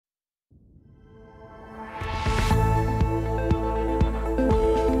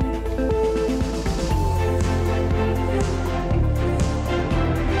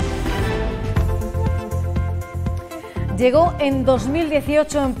Llegó en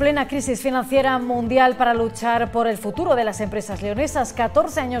 2018 en plena crisis financiera mundial para luchar por el futuro de las empresas leonesas.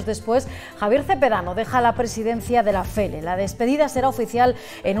 14 años después, Javier Cepedano deja la presidencia de la FELE. La despedida será oficial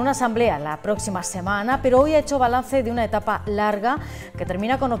en una asamblea la próxima semana, pero hoy ha hecho balance de una etapa larga que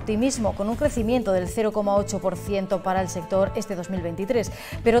termina con optimismo, con un crecimiento del 0,8% para el sector este 2023,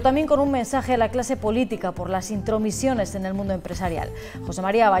 pero también con un mensaje a la clase política por las intromisiones en el mundo empresarial. José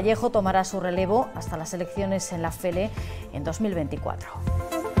María Vallejo tomará su relevo hasta las elecciones en la FELE en 2024.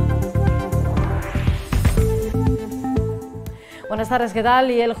 Buenas tardes, ¿qué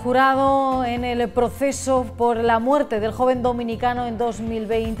tal? Y el jurado en el proceso por la muerte del joven dominicano en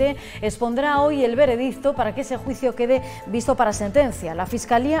 2020 expondrá hoy el veredicto para que ese juicio quede visto para sentencia. La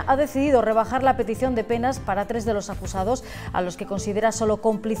Fiscalía ha decidido rebajar la petición de penas para 3 de los acusados, a los que considera solo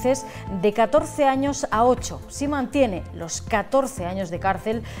cómplices, de 14 años a 8. Sí mantiene los 14 años de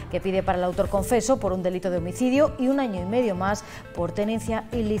cárcel que pide para el autor confeso por un delito de homicidio y 1 año y medio más por tenencia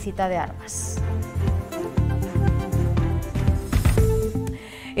ilícita de armas.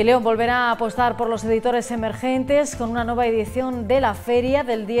 Y León volverá a apostar por los editores emergentes con una nueva edición de la feria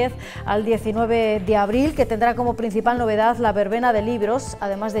del 10 al 19 de abril, que tendrá como principal novedad la verbena de libros,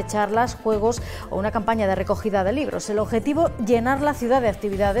 además de charlas, juegos o una campaña de recogida de libros. El objetivo, llenar la ciudad de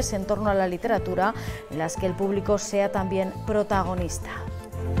actividades en torno a la literatura en las que el público sea también protagonista.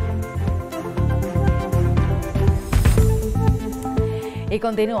 Y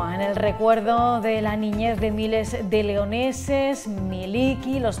continúa en el recuerdo de la niñez de miles de leoneses,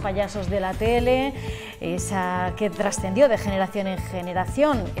 Miliki, los payasos de la tele, esa que trascendió de generación en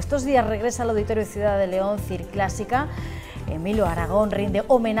generación. Estos días regresa al Auditorio Ciudad de León Circlásica. Emilio Aragón rinde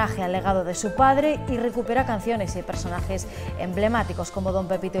homenaje al legado de su padre y recupera canciones y personajes emblemáticos como Don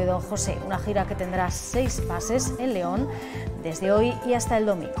Pepito y Don José. Una gira que tendrá 6 fases en León desde hoy y hasta el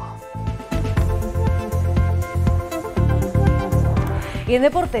domingo. Y en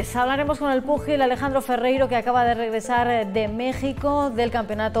deportes hablaremos con el púgil Alejandro Ferreiro, que acaba de regresar de México del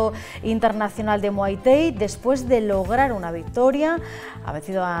Campeonato Internacional de Muay Thai después de lograr una victoria. Ha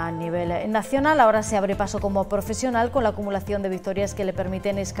vencido a nivel nacional, ahora se abre paso como profesional con la acumulación de victorias que le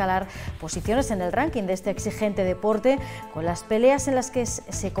permiten escalar posiciones en el ranking de este exigente deporte, con las peleas en las que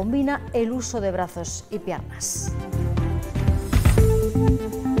se combina el uso de brazos y piernas.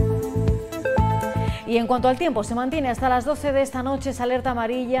 Y en cuanto al tiempo, se mantiene hasta las 12 de esta noche esa alerta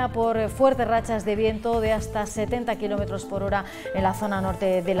amarilla por fuertes rachas de viento de hasta 70 km por hora en la zona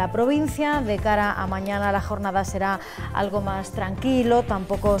norte de la provincia. De cara a mañana la jornada será algo más tranquilo,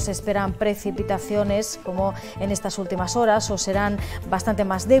 tampoco se esperan precipitaciones como en estas últimas horas, o serán bastante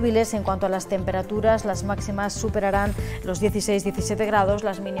más débiles. En cuanto a las temperaturas, las máximas superarán los 16-17 grados,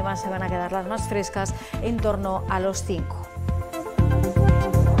 las mínimas se van a quedar las más frescas en torno a los 5.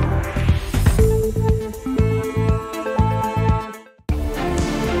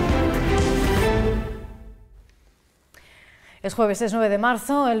 Es jueves, es 9 de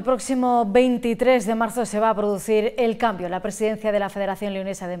marzo. El próximo 23 de marzo se va a producir el cambio en la presidencia de la Federación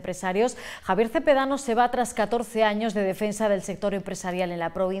Leonesa de Empresarios. Javier Cepedano se va tras 14 años de defensa del sector empresarial en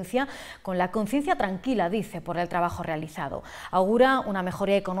la provincia, con la conciencia tranquila, dice, por el trabajo realizado. Augura una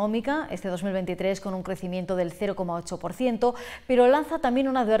mejoría económica este 2023 con un crecimiento del 0,8%, pero lanza también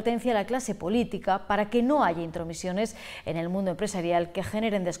una advertencia a la clase política para que no haya intromisiones en el mundo empresarial que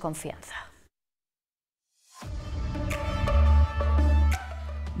generen desconfianza.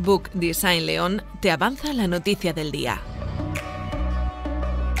 Book Design León te avanza la noticia del día.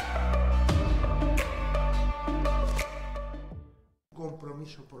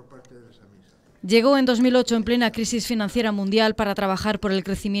 Compromiso por parte de las administraciones. Llegó en 2008 en plena crisis financiera mundial para trabajar por el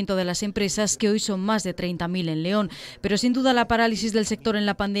crecimiento de las empresas, que hoy son más de 30.000 en León. Pero sin duda la parálisis del sector en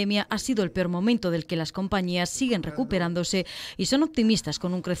la pandemia ha sido el peor momento, del que las compañías siguen recuperándose y son optimistas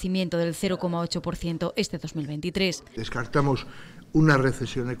con un crecimiento del 0,8% este 2023. Descartamos una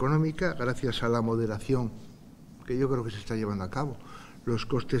recesión económica gracias a la moderación que yo creo que se está llevando a cabo. Los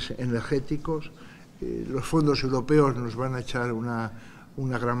costes energéticos, los fondos europeos nos van a echar una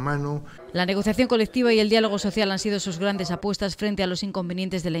gran mano. La negociación colectiva y el diálogo social han sido sus grandes apuestas frente a los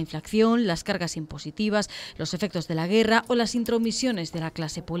inconvenientes de la inflación, las cargas impositivas, los efectos de la guerra o las intromisiones de la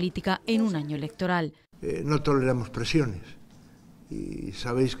clase política en un año electoral. No toleramos presiones y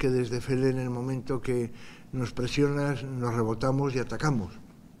sabéis que desde FELE, en el momento que nos presionas, nos rebotamos y atacamos.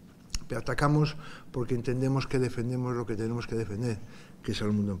 Pero atacamos porque entendemos que defendemos lo que tenemos que defender, que es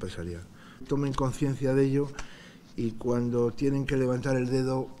el mundo empresarial. Tomen conciencia de ello y cuando tienen que levantar el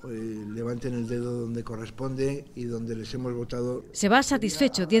dedo, levanten el dedo donde corresponde y donde les hemos votado. Se va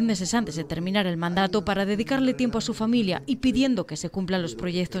satisfecho 10 meses antes de terminar el mandato para dedicarle tiempo a su familia y pidiendo que se cumplan los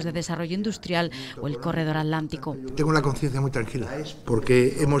proyectos de desarrollo industrial o el corredor atlántico. Tengo la conciencia muy tranquila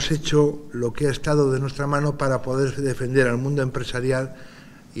porque hemos hecho lo que ha estado de nuestra mano para poder defender al mundo empresarial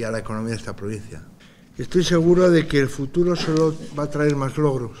y a la economía de esta provincia. Estoy seguro de que el futuro solo va a traer más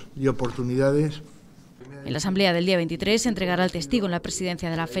logros y oportunidades. En la asamblea del día 23 se entregará el testigo en la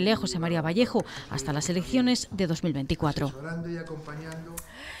presidencia de la FELE a José María Vallejo hasta las elecciones de 2024.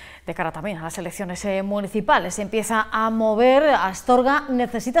 De cara también a las elecciones municipales, se empieza a mover. Astorga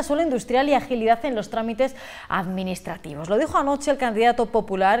necesita suelo industrial y agilidad en los trámites administrativos. Lo dijo anoche el candidato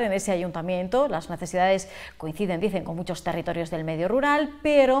popular en ese ayuntamiento. Las necesidades coinciden, dicen, con muchos territorios del medio rural,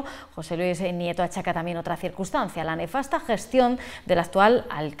 pero José Luis Nieto achaca también otra circunstancia, la nefasta gestión del actual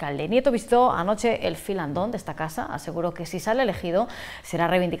alcalde. Nieto visitó anoche el filandón de esta casa, aseguró que si sale elegido será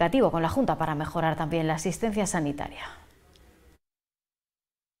reivindicativo con la Junta para mejorar también la asistencia sanitaria.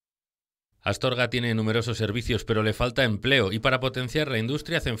 Astorga tiene numerosos servicios, pero le falta empleo y para potenciar la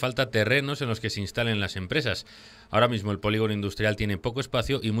industria hacen falta terrenos en los que se instalen las empresas. Ahora mismo el polígono industrial tiene poco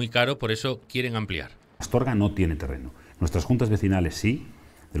espacio y muy caro, por eso quieren ampliar. Astorga no tiene terreno. Nuestras juntas vecinales sí,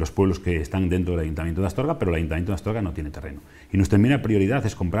 de los pueblos que están dentro del Ayuntamiento de Astorga, pero el Ayuntamiento de Astorga no tiene terreno. Y nuestra primera prioridad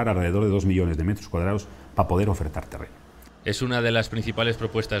es comprar alrededor de 2 millones de metros cuadrados para poder ofertar terreno. Es una de las principales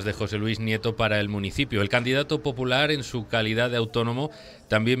propuestas de José Luis Nieto para el municipio. El candidato popular, en su calidad de autónomo,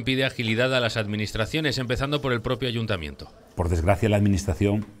 también pide agilidad a las administraciones, empezando por el propio ayuntamiento. Por desgracia, la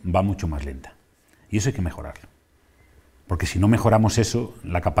administración va mucho más lenta y eso hay que mejorarlo. Porque si no mejoramos eso,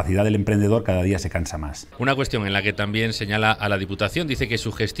 la capacidad del emprendedor cada día se cansa más. Una cuestión en la que también señala a la Diputación, dice que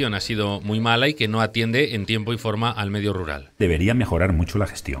su gestión ha sido muy mala y que no atiende en tiempo y forma al medio rural. Debería mejorar mucho la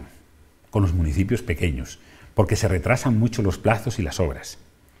gestión con los municipios pequeños, porque se retrasan mucho los plazos y las obras.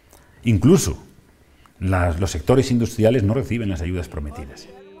 Incluso los sectores industriales no reciben las ayudas prometidas.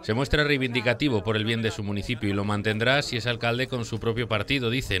 Se muestra reivindicativo por el bien de su municipio y lo mantendrá si es alcalde con su propio partido.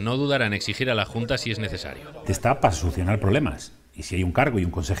 Dice, no dudará en exigir a la Junta si es necesario. Está para solucionar problemas. Y si hay un cargo y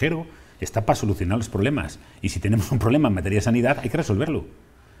un consejero, está para solucionar los problemas. Y si tenemos un problema en materia de sanidad, hay que resolverlo.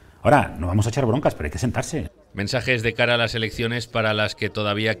 Ahora, no vamos a echar broncas, pero hay que sentarse. Mensajes de cara a las elecciones para las que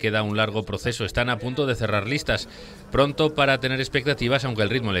todavía queda un largo proceso. Están a punto de cerrar listas. Pronto para tener expectativas, aunque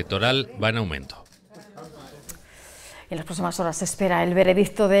el ritmo electoral va en aumento. En las próximas horas se espera el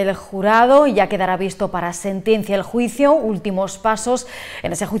veredicto del jurado y ya quedará visto para sentencia el juicio. Últimos pasos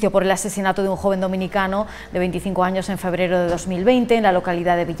en ese juicio por el asesinato de un joven dominicano de 25 años en febrero de 2020 en la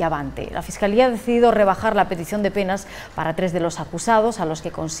localidad de Villavante. La Fiscalía ha decidido rebajar la petición de penas para 3 de los acusados, a los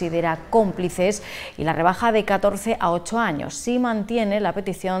que considera cómplices, y la rebaja de 14 a 8 años. Sí mantiene la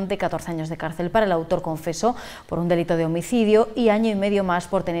petición de 14 años de cárcel para el autor confeso por un delito de homicidio y año y medio más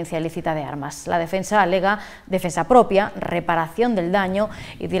por tenencia ilícita de armas. La defensa alega defensa propia, reparación del daño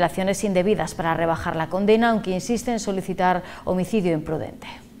y dilaciones indebidas para rebajar la condena, aunque insiste en solicitar homicidio imprudente.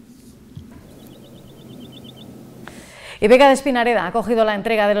 Y Vega de Espinareda ha acogido la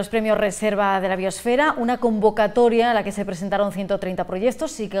entrega de los premios Reserva de la Biosfera, una convocatoria en la que se presentaron 130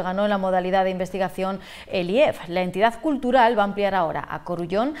 proyectos y que ganó en la modalidad de investigación el IEF. La entidad cultural va a ampliar ahora a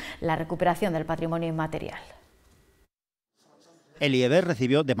Corullón la recuperación del patrimonio inmaterial. El IEB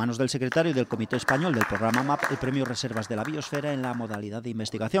recibió de manos del secretario del Comité Español del programa MAP el premio Reservas de la Biosfera en la modalidad de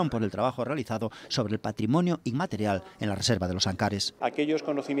investigación por el trabajo realizado sobre el patrimonio inmaterial en la Reserva de los Ancares. Aquellos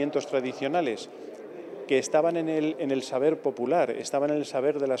conocimientos tradicionales que estaban en el saber popular, estaban en el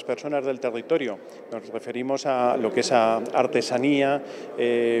saber de las personas del territorio. Nos referimos a lo que es a artesanía,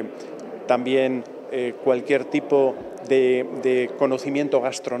 también cualquier tipo de conocimiento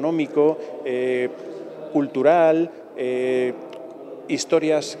gastronómico, cultural,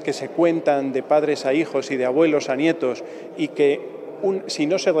 historias que se cuentan de padres a hijos y de abuelos a nietos y que si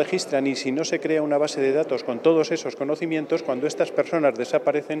no se registran y si no se crea una base de datos con todos esos conocimientos, cuando estas personas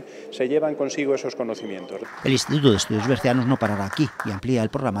desaparecen se llevan consigo esos conocimientos. El Instituto de Estudios Bercianos no parará aquí y amplía el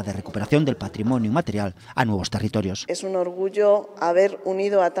programa de recuperación del patrimonio inmaterial a nuevos territorios. Es un orgullo haber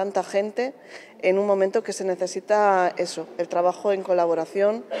unido a tanta gente en un momento que se necesita eso, el trabajo en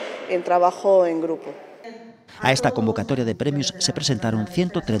colaboración, el trabajo en grupo. A esta convocatoria de premios se presentaron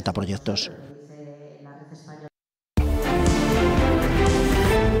 130 proyectos.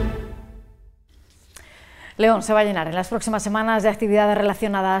 León se va a llenar en las próximas semanas de actividades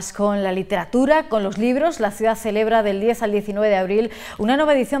relacionadas con la literatura, con los libros. La ciudad celebra del 10 al 19 de abril una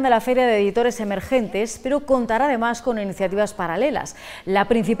nueva edición de la Feria de Editores Emergentes, pero contará además con iniciativas paralelas. La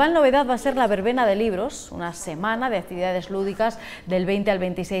principal novedad va a ser la verbena de libros, una semana de actividades lúdicas del 20 al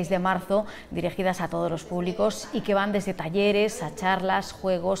 26 de marzo, dirigidas a todos los públicos y que van desde talleres a charlas,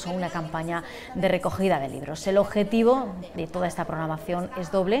 juegos o una campaña de recogida de libros. El objetivo de toda esta programación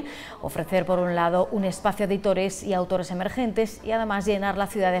es doble: ofrecer por un lado un espacio de editores y autores emergentes y además llenar la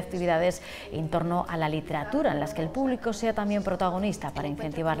ciudad de actividades en torno a la literatura, en las que el público sea también protagonista para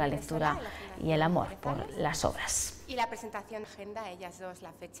incentivar la lectura y el amor por las obras. Y la presentación de agenda, ellas dos,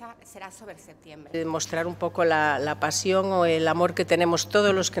 la fecha será sobre septiembre. Demostrar un poco la pasión o el amor que tenemos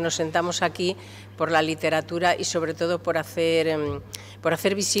todos los que nos sentamos aquí por la literatura y sobre todo por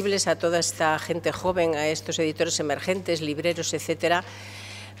hacer visibles a toda esta gente joven, a estos editores emergentes, libreros, etcétera,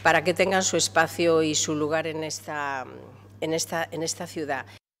 para que tengan su espacio y su lugar en esta ciudad.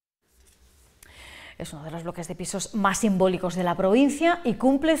 Es uno de los bloques de pisos más simbólicos de la provincia y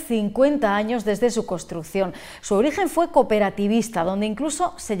cumple 50 años desde su construcción. Su origen fue cooperativista, donde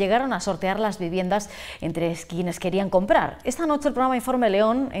incluso se llegaron a sortear las viviendas entre quienes querían comprar. Esta noche el programa Informe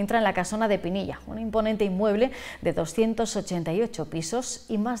León entra en la casona de Pinilla, un imponente inmueble de 288 pisos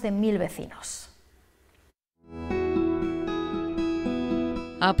y más de 1000 vecinos.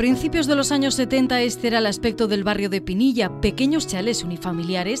 A principios de los años 70 este era el aspecto del barrio de Pinilla, pequeños chalés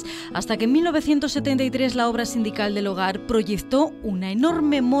unifamiliares, hasta que en 1973 la obra sindical del hogar proyectó una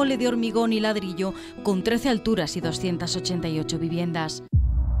enorme mole de hormigón y ladrillo con 13 alturas y 288 viviendas.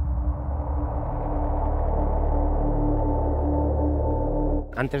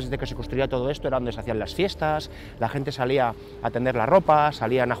 Antes de que se construyera todo esto era donde se hacían las fiestas, la gente salía a tender la ropa,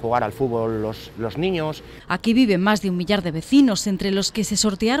 salían a jugar al fútbol los niños. Aquí viven más de 1 millar de vecinos, entre los que se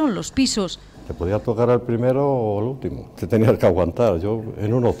sortearon los pisos. Te podía tocar al primero o al último, te tenías que aguantar, yo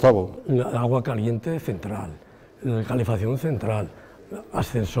en un octavo. Agua caliente central, calefacción central,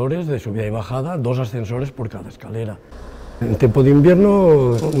 ascensores de subida y bajada, 2 ascensores por cada escalera. En tiempo de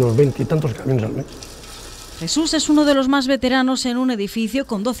invierno unos 20 y tantos camiones al mes. Jesús es uno de los más veteranos en un edificio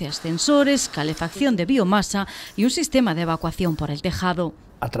con 12 ascensores, calefacción de biomasa y un sistema de evacuación por el tejado.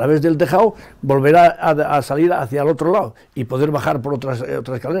 A través del tejado volver a salir hacia el otro lado y poder bajar por otra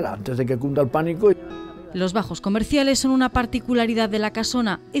escalera antes de que cunda el pánico. Los bajos comerciales son una particularidad de la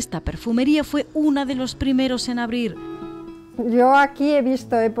casona. Esta perfumería fue una de los primeros en abrir. Yo aquí he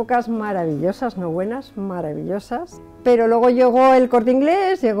visto épocas maravillosas, no buenas, maravillosas, pero luego llegó el Corte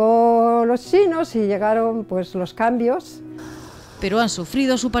Inglés, llegó los chinos y llegaron pues los cambios. Pero han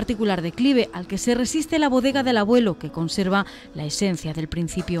sufrido su particular declive, al que se resiste la bodega del abuelo, que conserva la esencia del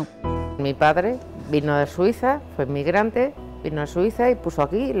principio. Mi padre vino de Suiza, fue inmigrante, vino a Suiza y puso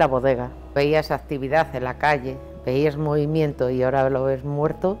aquí la bodega. Veías actividad en la calle, veías movimiento y ahora lo ves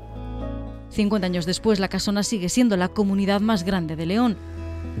muerto. 50 años después, la casona sigue siendo la comunidad más grande de León.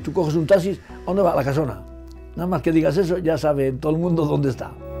 Tú coges un taxi, ¿a dónde va la casona? Nada más que digas eso, ya sabe todo el mundo dónde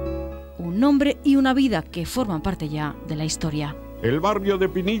está. Un nombre y una vida que forman parte ya de la historia. El barrio de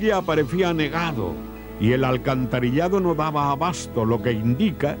Pinilla parecía anegado y el alcantarillado no daba abasto, lo que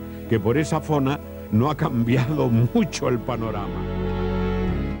indica que por esa zona no ha cambiado mucho el panorama.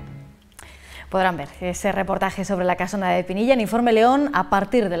 Podrán ver ese reportaje sobre la casona de Pinilla en Informe León a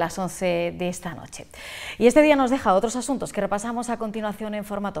partir de las 11 de esta noche. Y este día nos deja otros asuntos que repasamos a continuación en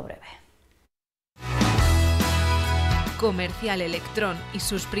formato breve. Comercial Electrón y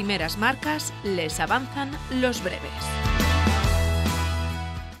sus primeras marcas les avanzan los breves.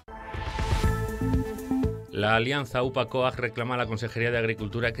 La alianza UPA-COAG reclama a la Consejería de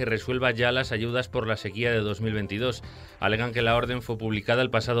Agricultura que resuelva ya las ayudas por la sequía de 2022. Alegan que la orden fue publicada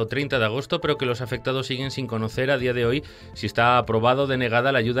el pasado 30 de agosto, pero que los afectados siguen sin conocer a día de hoy si está aprobada o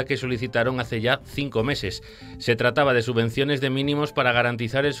denegada la ayuda que solicitaron hace ya 5 meses. Se trataba de subvenciones de mínimos para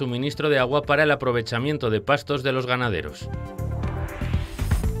garantizar el suministro de agua para el aprovechamiento de pastos de los ganaderos.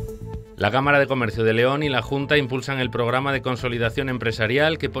 La Cámara de Comercio de León y la Junta impulsan el programa de consolidación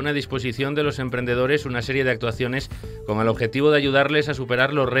empresarial que pone a disposición de los emprendedores una serie de actuaciones con el objetivo de ayudarles a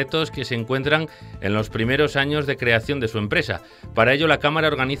superar los retos que se encuentran en los primeros años de creación de su empresa. Para ello, la Cámara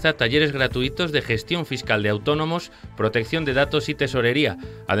organiza talleres gratuitos de gestión fiscal de autónomos, protección de datos y tesorería,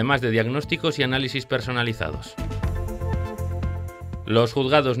 además de diagnósticos y análisis personalizados. Los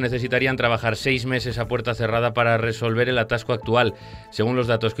juzgados necesitarían trabajar 6 meses a puerta cerrada para resolver el atasco actual. Según los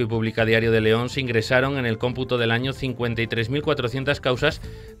datos que hoy publica Diario de León, se ingresaron en el cómputo del año 53.400 causas,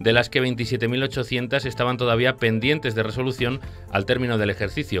 de las que 27.800 estaban todavía pendientes de resolución al término del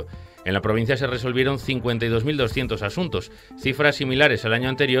ejercicio. En la provincia se resolvieron 52.200 asuntos, cifras similares al año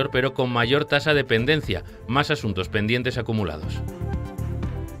anterior, pero con mayor tasa de pendencia, más asuntos pendientes acumulados.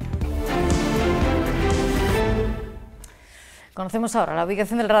 Conocemos ahora la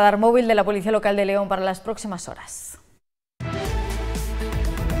ubicación del radar móvil de la Policía Local de León para las próximas horas.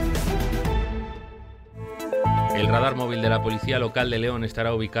 El radar móvil de la Policía Local de León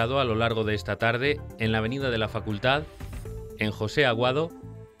estará ubicado a lo largo de esta tarde en la Avenida de la Facultad, en José Aguado,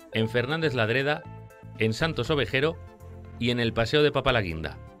 en Fernández Ladreda, en Santos Ovejero y en el Paseo de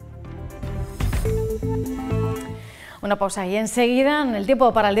Papalaguinda. Una pausa y enseguida, en el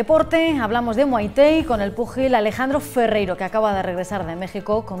tiempo para el deporte, hablamos de Muay Thai con el púgil Alejandro Ferreiro, que acaba de regresar de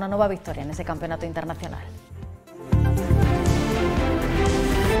México con una nueva victoria en ese campeonato internacional.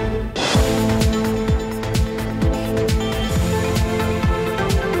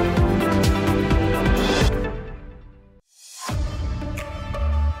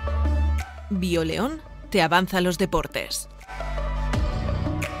 BioLeón te avanza los deportes.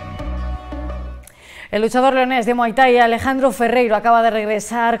 El luchador leonés de Muay Thai, Alejandro Ferreiro, acaba de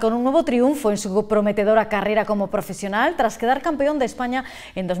regresar con un nuevo triunfo en su prometedora carrera como profesional. Tras quedar campeón de España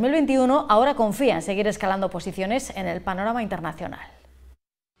en 2021, ahora confía en seguir escalando posiciones en el panorama internacional.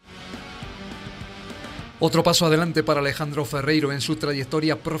 Otro paso adelante para Alejandro Ferreiro en su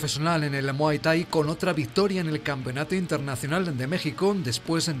trayectoria profesional en el Muay Thai, con otra victoria en el Campeonato Internacional de México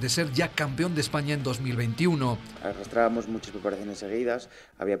después de ser ya campeón de España en 2021. Arrastrábamos muchas preparaciones seguidas,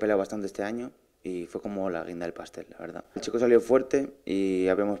 había peleado bastante este año y fue como la guinda del pastel, la verdad. El chico salió fuerte y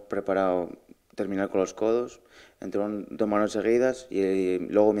habíamos preparado terminar con los codos, entró 2 manos seguidas y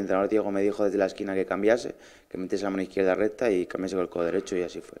luego mi entrenador Diego me dijo desde la esquina que cambiase, que metiese la mano izquierda recta y cambiase con el codo derecho, y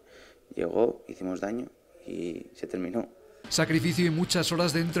así fue. Llegó, hicimos daño y se terminó. Sacrificio y muchas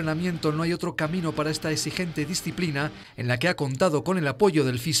horas de entrenamiento, no hay otro camino para esta exigente disciplina en la que ha contado con el apoyo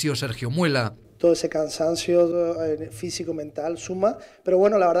del fisio Sergio Muela. Todo ese cansancio físico, mental suma, pero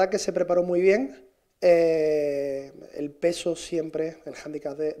bueno, la verdad que se preparó muy bien. El peso siempre, el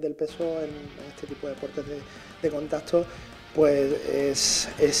hándicap del peso en este tipo de deportes de contacto, pues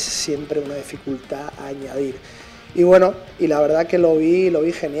es siempre una dificultad a añadir. Y bueno, y la verdad que lo vi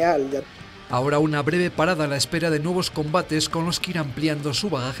genial. Ahora una breve parada a la espera de nuevos combates con los que ir ampliando su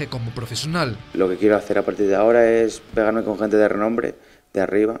bagaje como profesional. Lo que quiero hacer a partir de ahora es pegarme con gente de renombre, de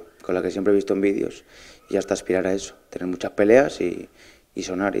arriba, con la que siempre he visto en vídeos, y hasta aspirar a eso, tener muchas peleas y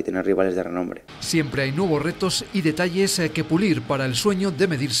sonar y tener rivales de renombre. Siempre hay nuevos retos y detalles que pulir para el sueño de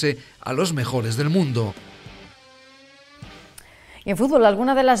medirse a los mejores del mundo. Y en fútbol,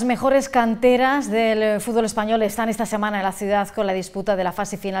 algunas de las mejores canteras del fútbol español están esta semana en la ciudad con la disputa de la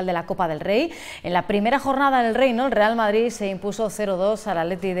fase final de la Copa del Rey. En la primera jornada del Reino, el Real Madrid se impuso 0-2 al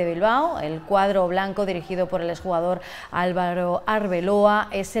Athletic de Bilbao. El cuadro blanco, dirigido por el exjugador Álvaro Arbeloa,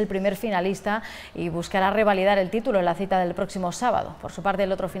 es el primer finalista y buscará revalidar el título en la cita del próximo sábado. Por su parte,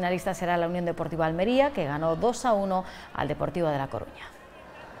 el otro finalista será la Unión Deportiva Almería, que ganó 2-1 al Deportivo de La Coruña.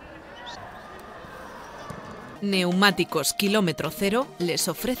 Neumáticos Kilómetro Cero les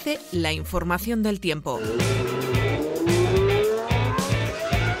ofrece la información del tiempo.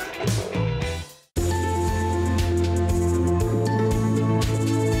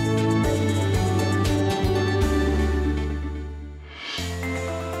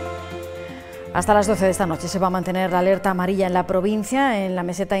 Hasta las 12 de esta noche se va a mantener la alerta amarilla en la provincia, en la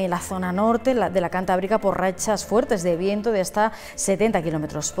meseta y en la zona norte de la Cantábrica, por rachas fuertes de viento de hasta 70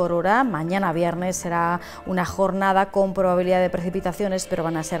 km por hora. Mañana viernes será una jornada con probabilidad de precipitaciones, pero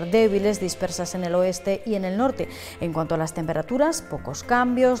van a ser débiles, dispersas en el oeste y en el norte. En cuanto a las temperaturas, pocos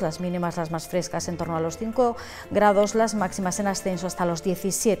cambios, las mínimas las más frescas en torno a los 5 grados, las máximas en ascenso hasta los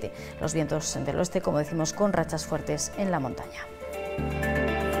 17. Los vientos del oeste, como decimos, con rachas fuertes en la montaña.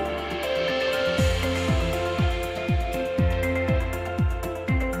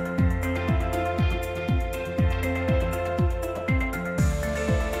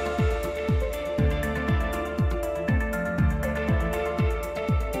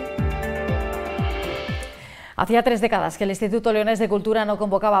 Hacía 3 décadas que el Instituto Leonés de Cultura no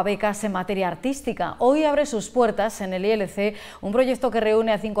convocaba becas en materia artística. Hoy abre sus puertas en el ILC un proyecto que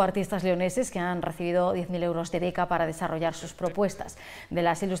reúne a 5 artistas leoneses que han recibido 10.000 euros de beca para desarrollar sus propuestas. De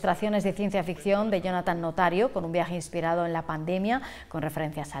las ilustraciones de ciencia ficción de Jonathan Notario, con un viaje inspirado en la pandemia, con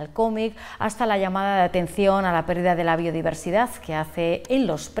referencias al cómic, hasta la llamada de atención a la pérdida de la biodiversidad que hace en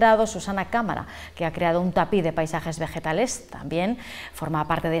Los Prados Susana Cámara, que ha creado un tapiz de paisajes vegetales. También forma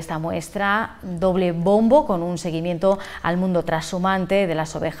parte de esta muestra Doble Bombo, con un seguimiento al mundo trashumante de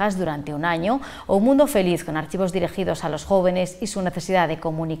las ovejas durante un año, o Un mundo feliz, con archivos dirigidos a los jóvenes y su necesidad de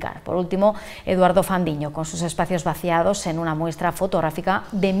comunicar. Por último, Eduardo Fandiño, con sus espacios vaciados en una muestra fotográfica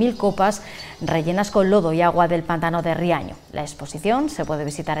de 1000 copas rellenas con lodo y agua del pantano de Riaño. La exposición se puede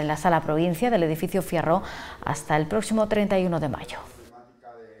visitar en la Sala Provincia del edificio Fierro hasta el próximo 31 de mayo.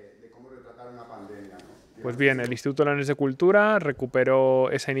 Pues bien, el Instituto Leonés de Cultura recuperó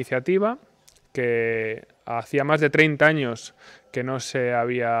esa iniciativa que hacía más de 30 años que no se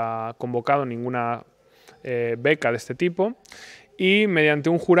había convocado ninguna beca de este tipo, y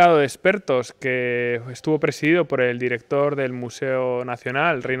mediante un jurado de expertos que estuvo presidido por el director del Museo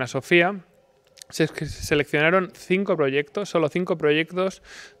Nacional, Reina Sofía, se seleccionaron 5 proyectos, solo 5 proyectos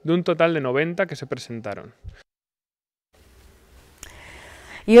de un total de 90 que se presentaron.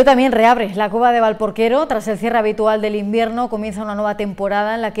 Y hoy también reabre la cueva de Valporquero. Tras el cierre habitual del invierno, comienza una nueva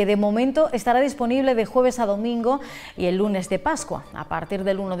temporada en la que de momento estará disponible de jueves a domingo y el lunes de Pascua. A partir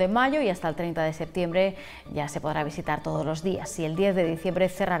del 1 de mayo y hasta el 30 de septiembre ya se podrá visitar todos los días, y el 10 de diciembre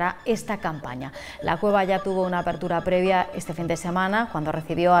cerrará esta campaña. La cueva ya tuvo una apertura previa este fin de semana, cuando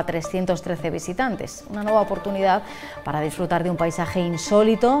recibió a 313 visitantes. Una nueva oportunidad para disfrutar de un paisaje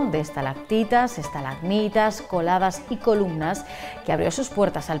insólito de estalactitas, estalagmitas, coladas y columnas, que abrió sus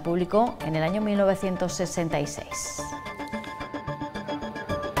puertas al público en el año 1966.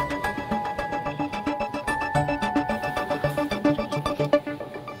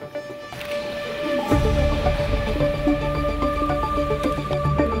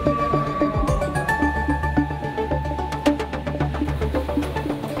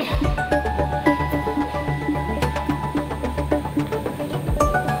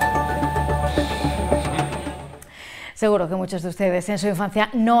 Seguro que muchos de ustedes en su infancia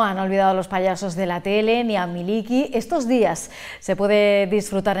no han olvidado a los payasos de la tele ni a Miliki. Estos días se puede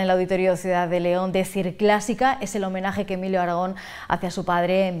disfrutar en el Auditorio Ciudad de León de Circlásica. Es el homenaje que Emilio Aragón hace a su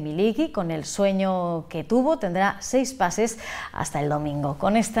padre Miliki. Con el sueño que tuvo, tendrá 6 pases hasta el domingo.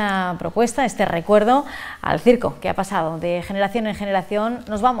 Con esta propuesta, este recuerdo al circo que ha pasado de generación en generación,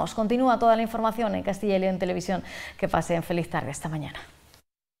 nos vamos. Continúa toda la información en Castilla y León Televisión. Que pasen feliz tarde esta mañana.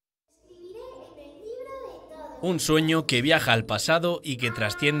 Un sueño que viaja al pasado y que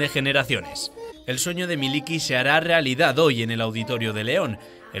trasciende generaciones. El sueño de Miliki se hará realidad hoy en el Auditorio de León.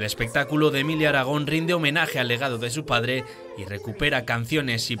 El espectáculo de Emilio Aragón rinde homenaje al legado de su padre y recupera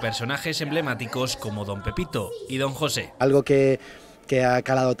canciones y personajes emblemáticos como Don Pepito y Don José. Algo que ha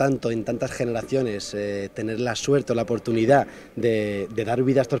calado tanto en tantas generaciones, tener la suerte o la oportunidad de dar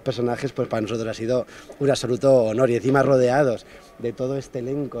vida a estos personajes, pues para nosotros ha sido un absoluto honor, y encima rodeados de todo este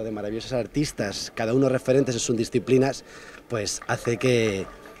elenco de maravillosos artistas, cada uno referentes en sus disciplinas, pues hace que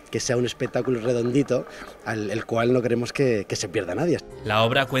sea un espectáculo redondito, el cual no queremos que se pierda nadie. La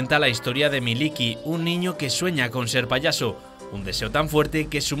obra cuenta la historia de Miliki, un niño que sueña con ser payaso. Un deseo tan fuerte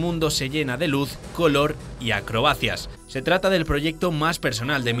que su mundo se llena de luz, color y acrobacias. Se trata del proyecto más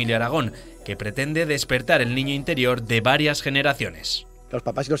personal de Emilio Aragón, que pretende despertar el niño interior de varias generaciones. Los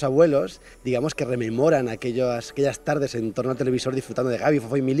papás y los abuelos, digamos que rememoran aquellas tardes en torno al televisor disfrutando de Gaby,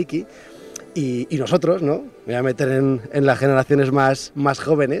 Fofo y Miliki, y nosotros, ¿no? Me voy a meter en las generaciones más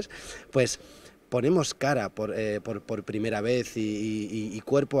jóvenes, pues ponemos cara por primera vez y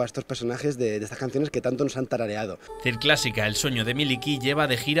cuerpo a estos personajes de estas canciones que tanto nos han tarareado. Circlásica, el sueño de Miliki, lleva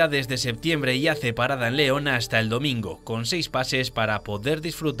de gira desde septiembre y hace parada en León hasta el domingo, con 6 pases para poder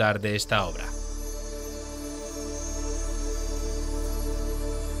disfrutar de esta obra.